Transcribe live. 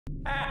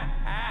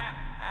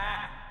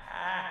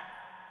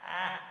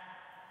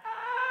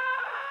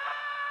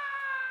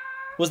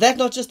Was that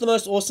not just the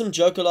most awesome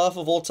Joker laugh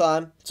of all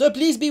time? So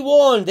please be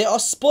warned, there are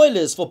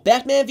spoilers for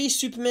Batman v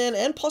Superman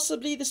and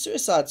possibly the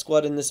Suicide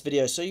Squad in this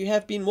video, so you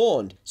have been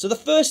warned. So the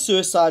first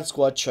Suicide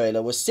Squad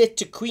trailer was set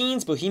to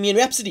Queen's Bohemian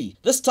Rhapsody.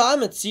 This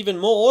time it's even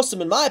more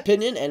awesome in my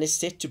opinion and is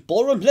set to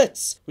Ballroom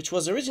Blitz, which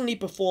was originally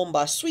performed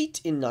by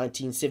Sweet in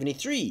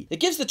 1973. It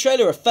gives the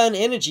trailer a fun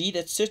energy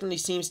that certainly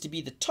seems to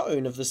be the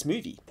tone of this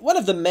movie. One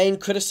of the main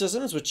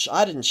criticisms, which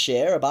I didn't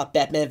share, about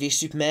Batman v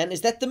Superman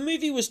is that the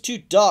movie was too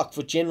dark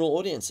for general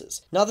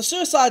audiences. Now, the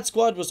Suicide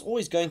Squad was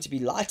always going to be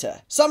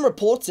lighter. Some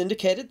reports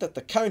indicated that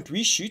the current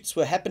reshoots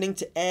were happening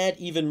to add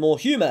even more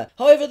humor.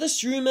 However,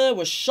 this rumor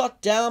was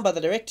shot down by the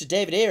director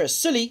David Ayer as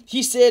silly.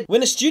 He said,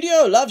 "When a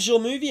studio loves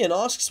your movie and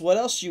asks what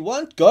else you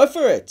want, go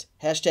for it.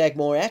 Hashtag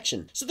more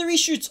action." So the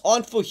reshoots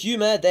aren't for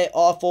humor, they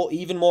are for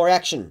even more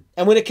action.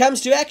 And when it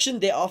comes to action,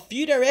 there are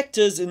few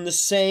directors in the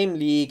same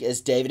league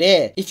as David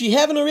Ayer. If you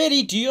haven't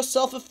already, do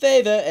yourself a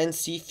favor and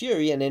see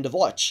Fury and End of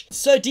Watch.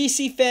 So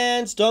DC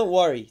fans, don't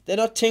worry. They're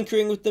not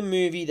tinkering with the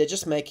movie, they're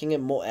just making it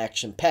more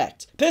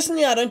action-packed.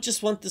 Personally, I don't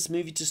just want this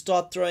movie to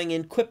start throwing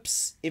in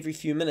quips every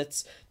few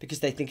minutes because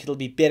they think it'll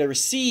be better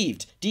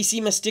received.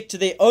 DC must stick to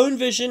their own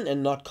vision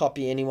and not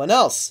copy anyone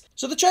else.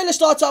 So the trailer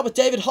starts out with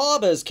David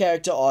Harbour's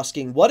character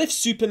asking, what if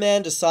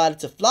Superman decided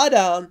to fly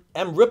down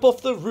and rip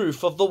off the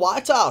roof of the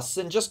White House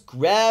and just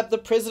grab the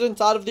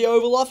president out of the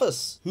Oval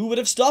Office? Who would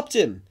have stopped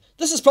him?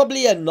 This is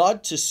probably a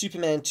nod to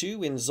Superman 2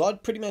 when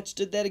Zod pretty much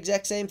did that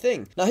exact same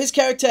thing. Now his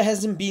character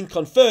hasn't been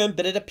confirmed,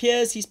 but it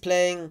appears he's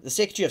playing the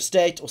Secretary of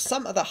State or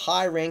some other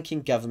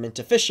high-ranking government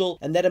official,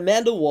 and that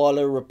Amanda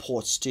Waller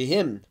reports to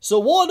him. So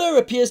Waller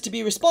appears to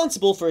be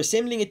responsible for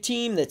assembling a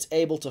team that's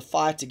able to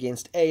fight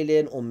against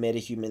alien or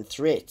metahuman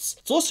threats.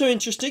 It's also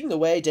interesting the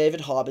way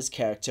David Harbour's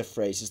character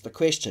phrases the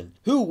question.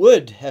 Who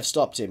would have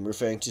stopped him,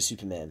 referring to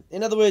Superman?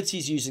 In other words,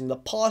 he's using the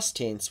past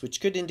tense, which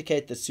could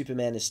indicate that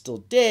Superman is still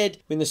dead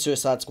when the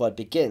Suicide Squad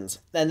begins,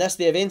 and thus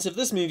the events of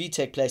this movie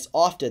take place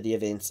after the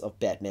events of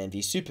Batman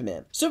v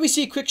Superman. So we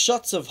see quick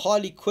shots of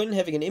Harley Quinn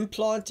having an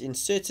implant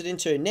inserted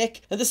into her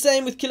neck, and the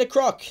same with Killer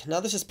Croc. Now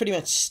this is pretty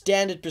much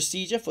standard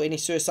procedure for any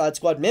Suicide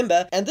Squad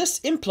member, and this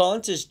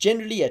implant is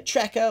generally a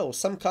tracker or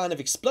some kind of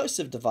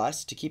explosive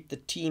device to keep the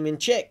team in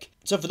check.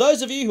 So for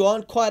those of you who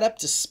aren't quite up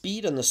to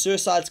speed on the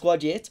Suicide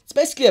Squad yet, it's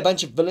basically a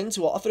bunch of villains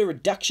who are offered a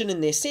reduction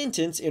in their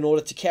sentence in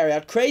order to carry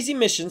out crazy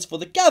missions for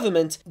the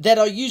government that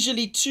are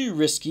usually too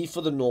risky for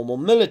the normal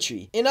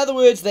military. In other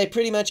words, they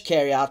pretty much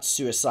carry out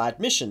suicide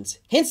missions,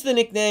 hence the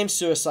nickname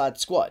Suicide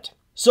Squad.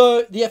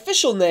 So, the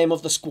official name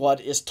of the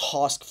squad is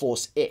Task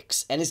Force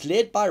X, and is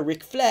led by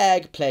Rick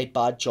Flag, played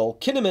by Joel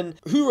Kinnaman,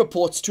 who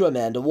reports to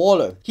Amanda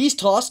Waller. He's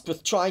tasked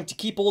with trying to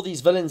keep all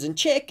these villains in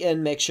check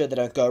and make sure they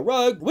don't go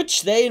rogue,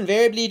 which they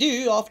invariably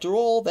do, after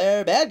all,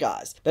 they're bad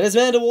guys. But as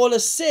Amanda Waller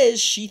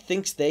says, she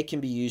thinks they can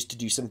be used to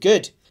do some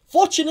good.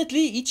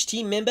 Fortunately, each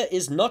team member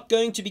is not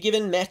going to be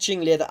given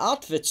matching leather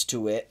outfits to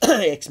wear,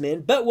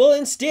 X-Men, but will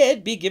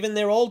instead be given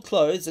their old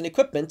clothes and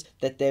equipment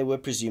that they were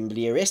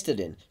presumably arrested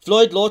in.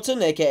 Floyd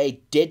Lawton,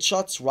 aka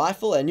Deadshot's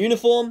rifle and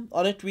uniform,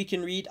 on it we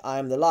can read "I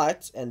am the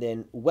light" and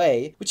then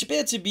 "way," which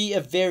appear to be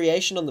a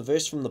variation on the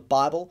verse from the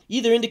Bible,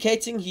 either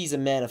indicating he's a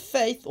man of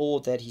faith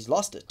or that he's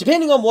lost it,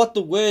 depending on what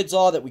the words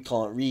are that we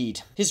can't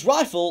read. His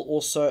rifle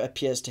also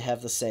appears to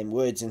have the same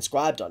words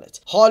inscribed on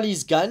it.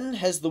 Harley's gun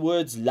has the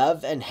words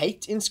 "love" and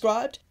 "hate" inscribed,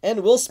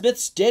 and Will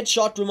Smith's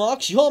Deadshot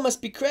remarks, "Y'all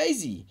must be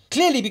crazy."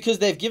 Clearly because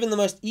they've given the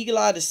most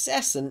eagle-eyed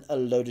assassin a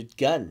loaded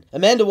gun.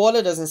 Amanda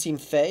Waller doesn't seem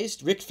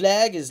fazed. Rick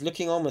Flag is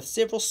looking on with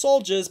several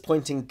soldiers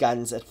pointing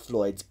guns at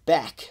Floyd's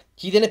back.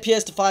 He then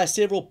appears to fire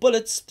several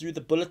bullets through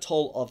the bullet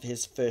hole of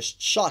his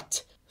first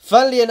shot.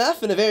 Funnily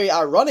enough, in a very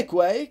ironic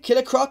way,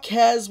 Killer Croc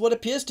has what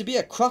appears to be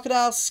a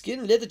crocodile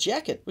skin leather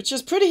jacket, which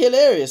is pretty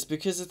hilarious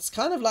because it's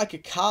kind of like a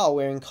cow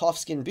wearing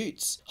calfskin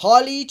boots.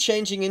 Harley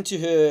changing into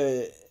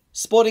her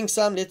sporting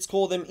some, let's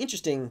call them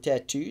interesting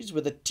tattoos,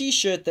 with a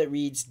t-shirt that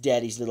reads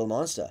 "Daddy's Little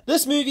Monster."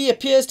 This movie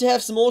appears to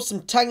have some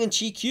awesome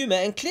tongue-in-cheek humor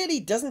and clearly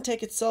doesn't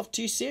take itself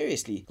too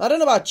seriously. I don't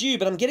know about you,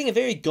 but I'm getting a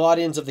very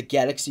Guardians of the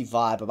Galaxy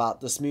vibe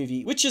about this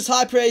movie, which is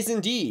high praise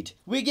indeed.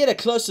 We get a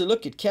closer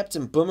look at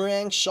Captain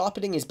Boomerang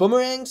sharpening his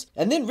boomerangs,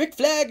 and then Rick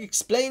Flag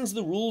explains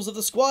the rules of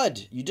the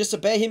squad. You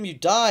disobey him, you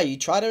die. You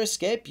try to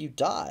escape, you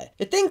die.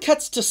 It then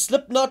cuts to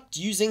Slipknot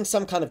using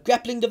some kind of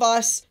grappling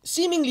device,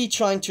 seemingly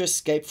trying to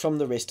escape from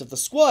the rest of the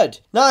squad.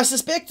 Now I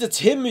suspect it's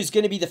him who's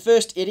going to be the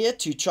first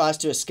idiot who tries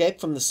to escape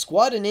from the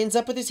squad and ends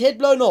up with his head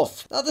blown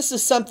off. Now this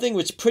is something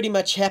which pretty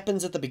much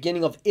happens at the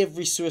beginning of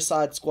every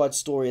Suicide Squad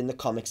story in the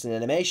comics and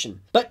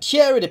animation. But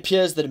here it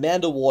appears that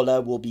Amanda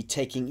Waller will be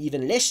taking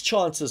even less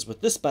chances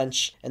with this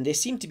bunch, and there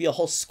seem to be a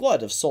whole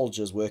squad of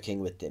soldiers working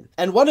with them.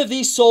 And one of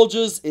these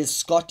soldiers is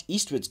Scott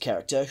Eastwood's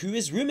character, who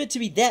is rumored to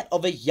be that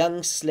of a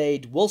young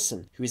Slade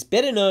Wilson, who is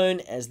better known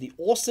as the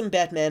awesome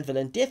Batman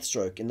villain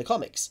Deathstroke in the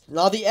comics.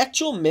 Now the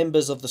actual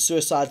members of the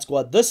Suicide Suicide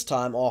Squad this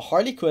time are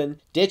Harley Quinn,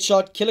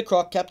 Deadshot, Killer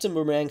Croc, Captain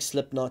Boomerang,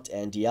 Slipknot,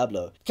 and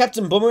Diablo.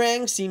 Captain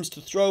Boomerang seems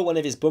to throw one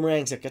of his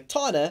boomerangs at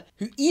Katana,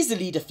 who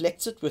easily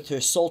deflects it with her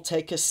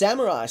Soultaker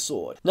samurai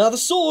sword. Now the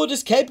sword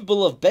is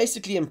capable of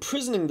basically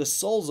imprisoning the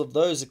souls of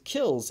those it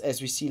kills,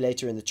 as we see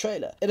later in the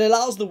trailer. It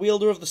allows the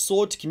wielder of the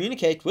sword to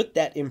communicate with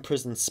that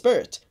imprisoned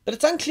spirit. But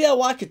it's unclear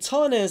why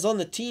Katana is on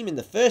the team in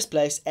the first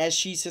place, as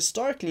she's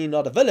historically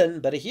not a villain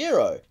but a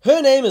hero.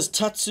 Her name is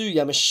Tatsu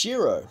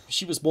Yamashiro.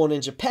 She was born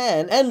in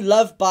Japan and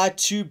loved by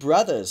two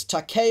brothers,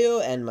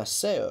 Takeo and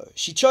Masao.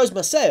 She chose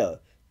Masao.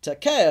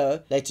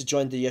 Takeo later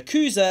joined the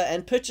Yakuza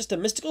and purchased a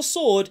mystical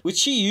sword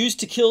which he used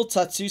to kill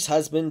Tatsu's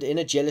husband in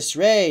a jealous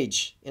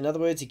rage. In other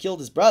words, he killed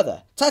his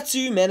brother.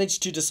 Tatsu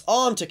managed to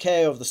disarm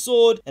Takeo of the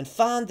sword and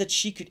found that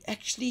she could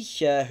actually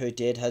hear her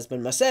dead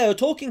husband Masao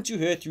talking to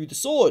her through the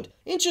sword.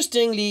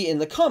 Interestingly, in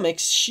the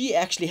comics, she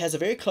actually has a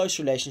very close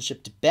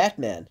relationship to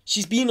Batman.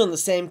 She's been on the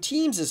same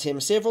teams as him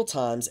several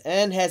times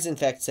and has in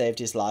fact saved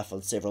his life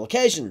on several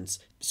occasions.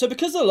 So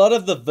because a lot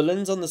of the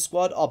villains on the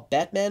squad are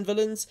Batman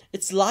villains,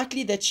 it's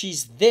likely that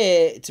she's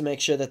there to make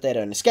sure that they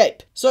don't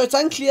escape. So it's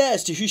unclear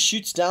as to who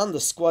shoots down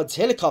the squad's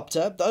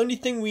helicopter. The only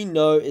thing we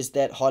know is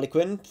that Harley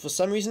Quinn, for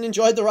some reason,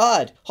 enjoyed the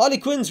ride. Harley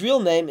Quinn's real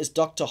name is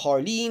Dr.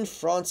 Harleen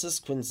Frances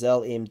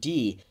Quinzel,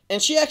 MD.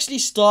 And she actually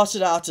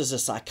started out as a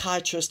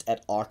psychiatrist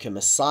at Arkham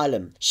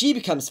Asylum. She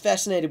becomes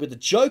fascinated with the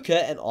Joker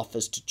and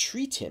offers to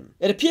treat him.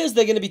 It appears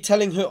they're going to be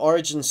telling her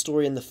origin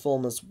story in the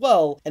film as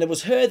well, and it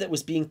was her that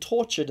was being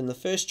tortured in the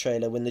first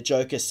trailer when the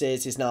Joker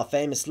says his now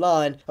famous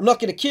line, "I'm not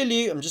going to kill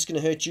you, I'm just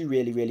going to hurt you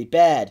really, really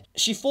bad."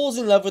 She falls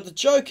in love with the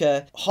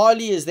Joker.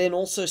 Harley is then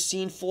also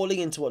seen falling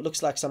into what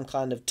looks like some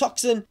kind of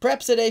toxin,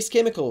 perhaps at Ace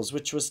Chemicals,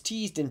 which was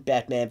teased in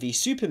Batman v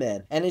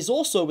Superman, and is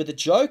also where the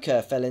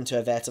Joker fell into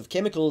a vat of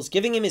chemicals,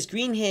 giving him his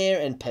green hair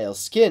and pale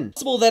skin.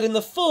 It's possible that in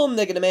the film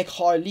they're going to make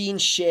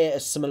Harleen share a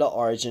similar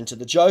origin to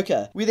the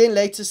Joker. We then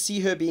later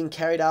see her being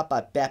carried out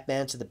by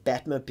Batman to the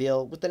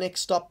Batmobile, with the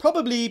next stop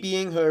probably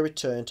being her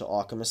return to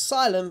Arkham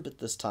Asylum, but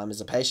this time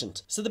as a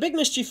patient. So the big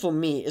mystery for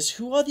me is,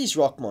 who are these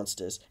rock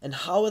monsters and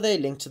how are they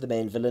linked to the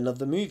main villain of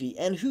the movie,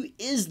 and who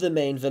is the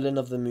main villain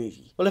of the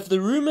movie? Well, if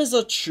the rumors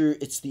are true,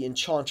 it's the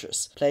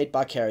Enchantress, played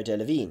by Cara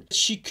Delevingne.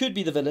 She could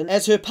be the villain,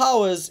 as her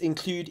powers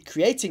include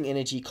creating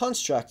energy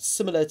constructs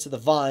similar to the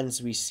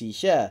vines we see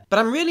here. But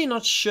I'm really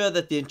not sure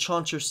that the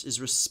Enchantress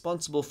is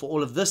responsible for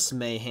all of this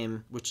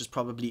mayhem, which is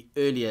probably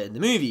earlier in the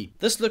movie.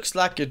 This looks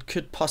like it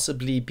could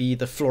possibly be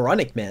the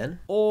Floronic Man,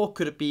 or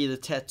could it be the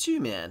Tattoo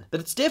Man? But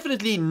it's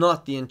definitely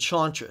not the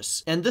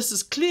Enchantress, and this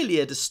is clearly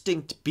a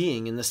distinct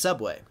being in the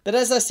subway. But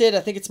as I said, I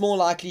think it's more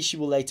likely she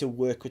will later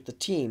work with the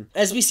team,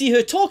 as we see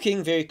her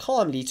talking very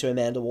calmly to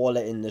Amanda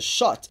Waller in this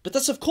shot. But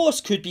this of course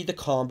could be the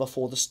calm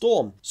before the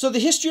storm. So the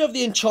history of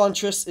the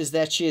Enchantress is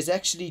that she is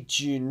actually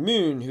June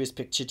Moone, who is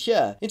pictured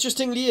here.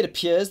 Interestingly, it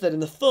appears that in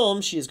the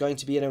film she is going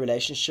to be in a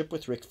relationship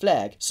with Rick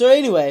Flag. So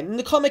anyway, in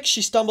the comics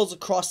she stumbles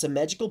across a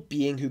magical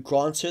being who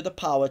grants her the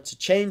power to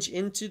change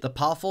into the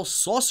powerful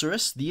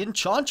sorceress, the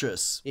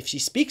Enchantress, if she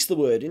speaks the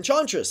word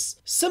Enchantress.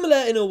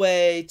 Similar in a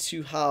way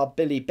to how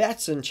Billy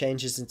Batson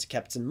changes into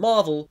Captain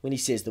Marvel when he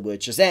says the word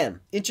Shazam.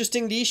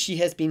 Interestingly, she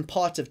has been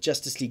part of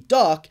Justice League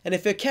Dark, and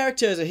if her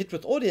character is a hit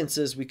with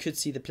audiences, we could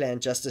see the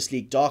planned Justice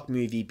League Dark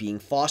movie being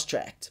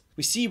fast-tracked.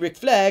 We see Rick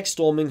Flag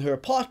storming her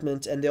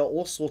apartment, and there are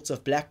all sorts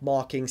of black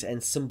markings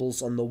and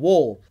symbols on the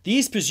wall.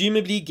 These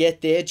presumably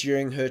get there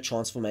during her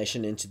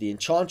transformation into the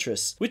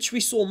Enchantress, which we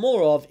saw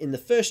more of in the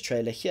first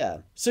trailer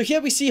here. So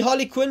here we see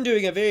Harley Quinn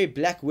doing a very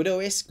Black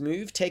Widow-esque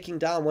move, taking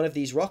down one of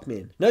these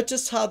rockmen.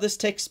 Notice how this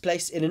takes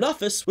place in an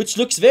office, which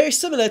looks very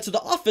similar to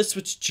the office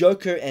which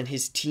Joker and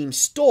his team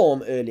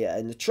storm earlier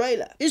in the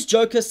trailer. Is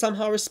Joker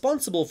somehow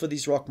responsible for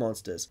these rock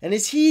monsters? And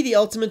is he the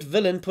ultimate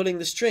villain pulling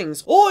the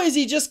strings? Or is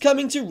he just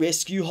coming to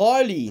rescue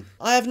Harley?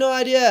 I have no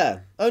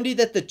idea. Only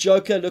that the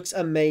Joker looks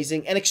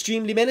amazing and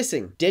extremely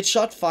menacing.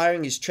 Deadshot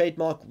firing his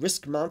trademark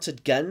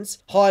wrist-mounted guns,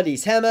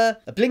 Harley's hammer,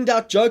 a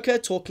blinged-out Joker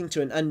talking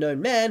to an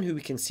unknown man who we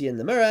can see in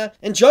the mirror,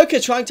 and Joker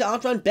trying to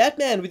outrun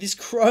Batman with his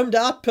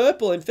chromed-out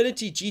purple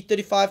Infiniti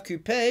G35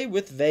 Coupe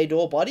with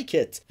Vador body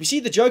kit. We see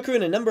the Joker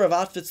in a number of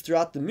outfits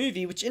throughout the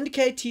movie, which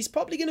indicate he's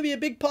probably going to be a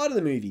big part of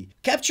the movie.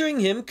 Capturing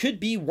him could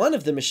be one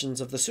of the missions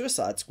of the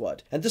Suicide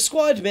Squad, and the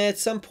squad may at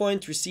some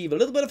point receive a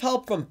little bit of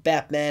help from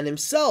Batman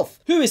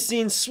himself, who is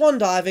seen swan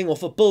diving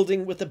off a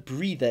building with a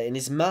breather in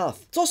his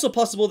mouth. It's also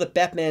possible that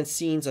Batman's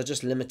scenes are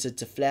just limited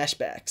to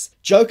flashbacks.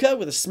 Joker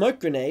with a smoke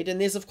grenade, and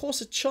there's of course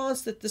a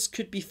chance that this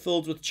could be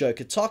filled with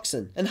Joker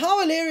toxin. And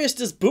how hilarious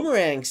does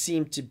Boomerang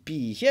seem to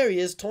be? Here he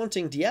is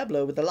taunting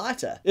Diablo with a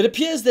lighter. It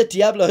appears that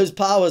Diablo's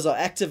powers are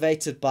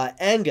activated by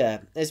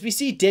anger, as we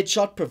see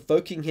Deadshot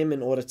provoking him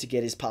in order to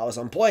get his powers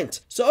on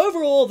point. So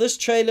overall, this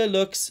trailer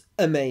looks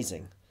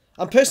amazing.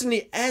 I'm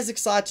personally as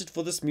excited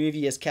for this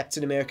movie as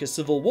Captain America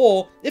Civil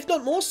War, if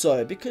not more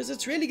so, because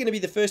it's really going to be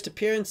the first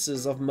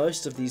appearances of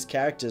most of these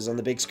characters on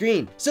the big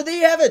screen. So there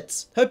you have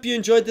it! Hope you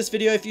enjoyed this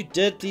video. If you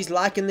did, please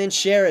like and then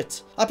share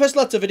it. I post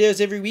lots of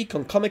videos every week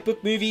on comic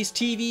book, movies,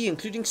 TV,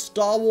 including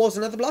Star Wars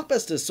and other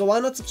blockbusters, so why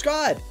not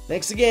subscribe?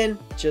 Thanks again.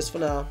 Cheers for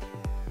now.